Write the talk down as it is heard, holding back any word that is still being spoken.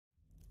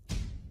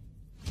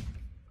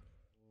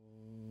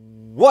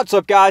What's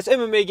up guys,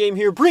 MMA Game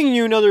here, bringing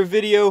you another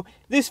video.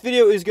 This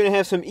video is going to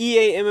have some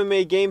EA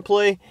MMA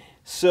gameplay,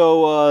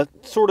 so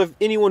sort of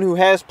anyone who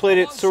has played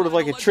it, sort of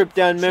like a trip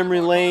down memory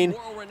lane.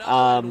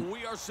 A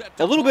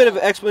little bit of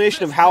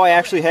explanation of how I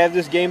actually have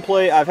this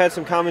gameplay. I've had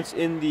some comments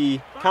in the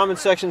comment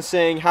section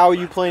saying, how are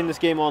you playing this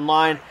game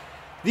online?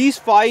 These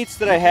fights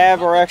that I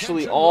have are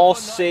actually all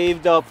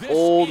saved up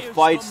old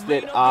fights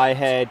that I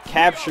had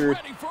captured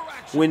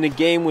when the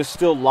game was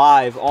still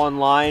live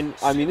online.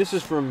 I mean, this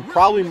is from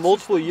probably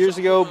multiple years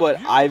ago, but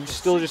I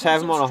still just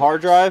have them on a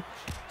hard drive.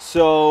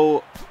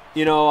 So,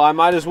 you know, I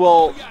might as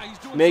well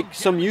make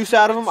some use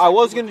out of them. I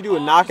was going to do a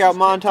knockout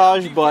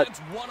montage, but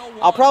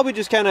I'll probably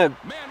just kind of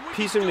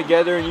piece them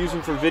together and use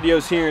them for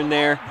videos here and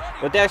there.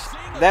 But that's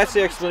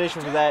the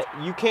explanation for that.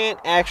 You can't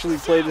actually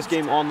play this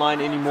game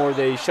online anymore.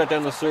 They shut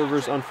down the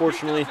servers,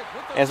 unfortunately,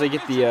 as I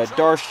get the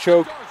Darce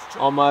choke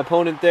on my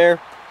opponent there.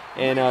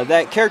 And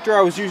that character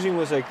I was using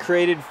was a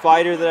created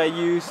fighter that I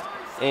used,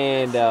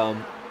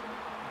 and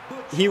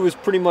he was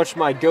pretty much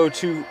my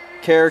go-to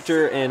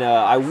character, and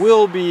I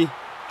will be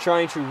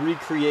trying to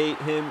recreate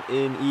him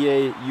in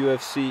EA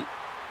UFC.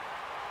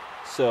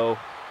 So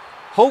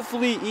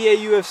hopefully EA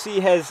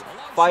UFC has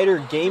fighter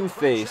game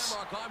face.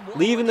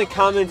 Leave in the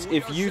comments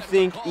if you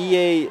think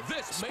EA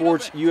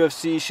Sports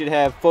UFC should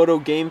have photo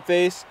game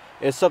face.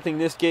 It's something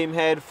this game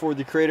had for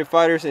the creative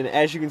fighters, and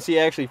as you can see,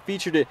 I actually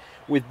featured it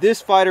with this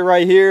fighter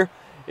right here.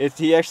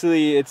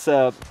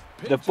 The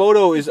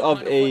photo is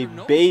of a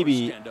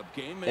baby,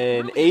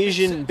 an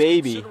Asian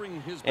baby,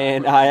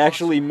 and I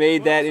actually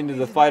made that into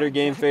the fighter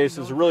game face.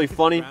 It's really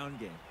funny.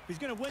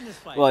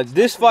 But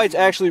this fight's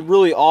actually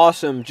really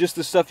awesome, just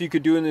the stuff you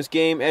could do in this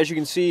game. As you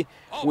can see,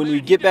 when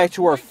we get back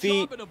to our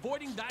feet,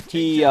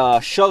 he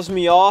shoves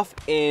me off,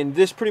 and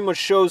this pretty much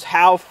shows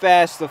how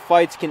fast the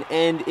fights can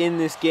end in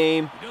this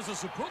game.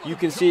 You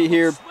can see it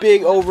here,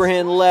 big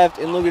overhand left,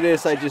 and look at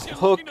this, I just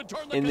hooked,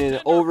 and then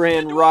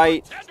overhand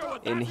right,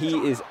 and he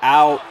is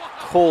out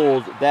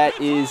cold. That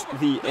is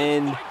the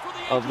end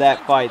of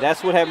that fight.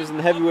 That's what happens in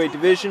the heavyweight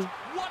division.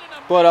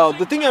 But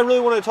the thing I really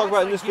want to talk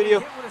about in this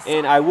video,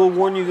 and I will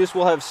warn you, this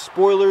will have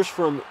spoilers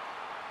from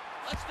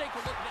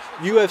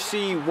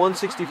UFC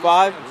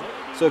 165.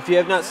 So if you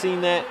have not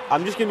seen that,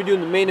 I'm just going to be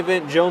doing the main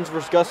event, Jones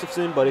versus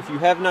Gustafsson. But if you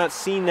have not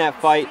seen that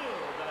fight,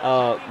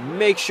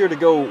 make sure to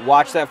go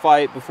watch that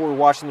fight before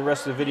watching the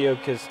rest of the video,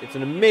 because it's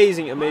an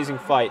amazing, amazing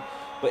fight.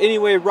 But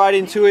anyway, right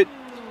into it.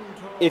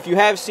 If you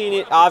have seen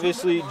it,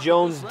 obviously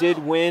Jones did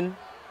win.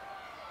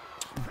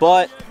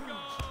 But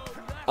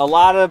a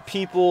lot of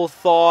people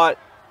thought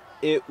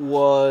it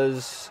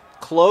was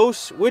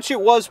close, which it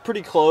was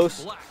pretty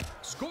close,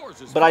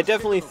 but I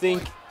definitely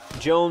think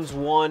Jones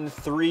won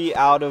 3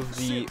 out of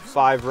the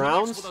 5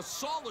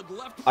 rounds.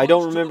 I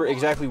don't remember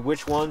exactly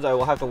which ones. I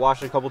will have to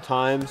watch it a couple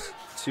times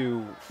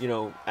to, you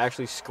know,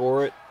 actually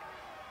score it.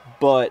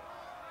 But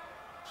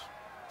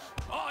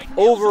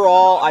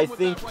overall, I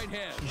think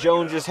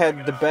Jones just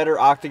had the better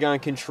octagon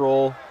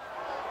control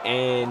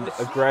and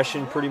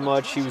aggression pretty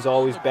much. He was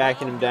always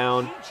backing him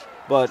down.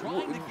 But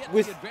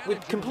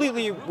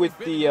completely with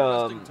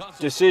the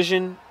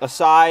decision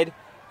aside,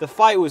 the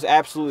fight was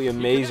absolutely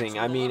amazing.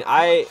 I mean,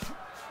 I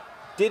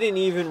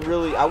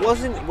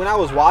wasn't, when I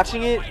was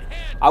watching it,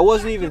 I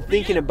wasn't even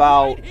thinking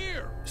about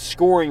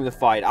scoring the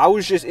fight. I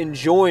was just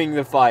enjoying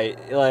the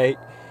fight. Like,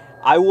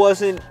 I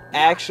wasn't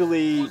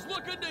actually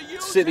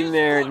sitting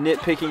there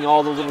nitpicking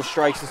all the little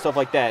strikes and stuff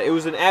like that. It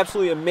was an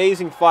absolutely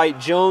amazing fight.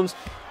 Jones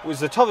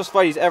was the toughest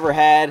fight he's ever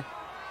had.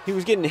 He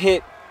was getting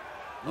hit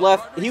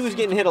he was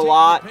getting hit a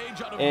lot,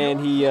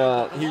 and he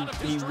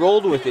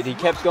rolled with it. He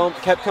kept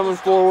coming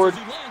forward,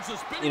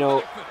 you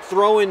know,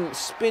 throwing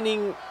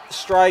spinning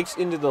strikes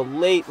into the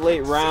late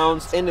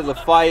rounds, into the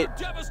fight,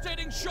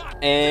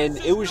 and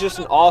it was just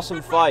an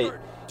awesome fight.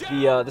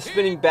 The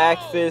spinning back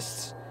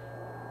fists,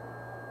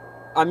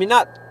 I mean,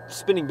 not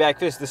spinning back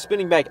fists, the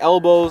spinning back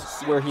elbows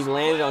where he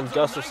landed on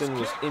Gustafsson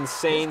was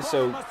insane.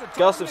 So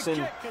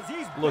Gustafsson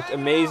looked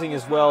amazing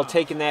as well,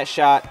 taking that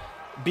shot.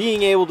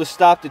 Being able to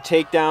stop the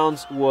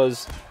takedowns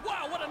was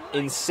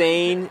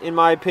insane, in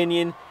my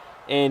opinion.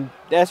 And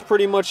that's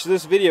pretty much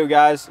this video,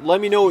 guys.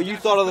 Let me know what you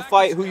thought of the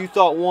fight, who you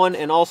thought won,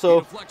 and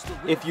also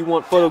if you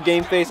want photo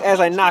game face,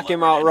 as I knock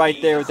him out right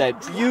there with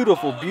that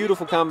beautiful,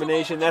 beautiful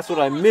combination. That's what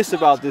I miss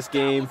about this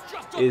game,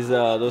 is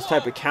those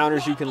type of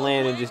counters you can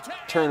land and just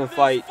turn a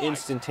fight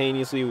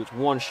instantaneously with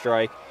one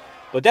strike.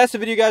 But that's the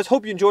video, guys.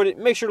 Hope you enjoyed it.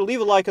 Make sure to leave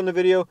a like on the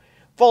video.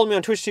 Follow me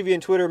on Twitch TV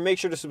and Twitter. Make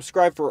sure to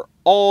subscribe for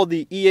all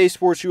the EA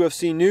Sports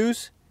UFC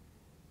news.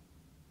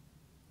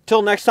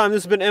 Till next time,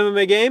 this has been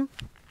MMA Game.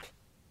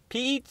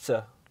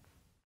 Pizza.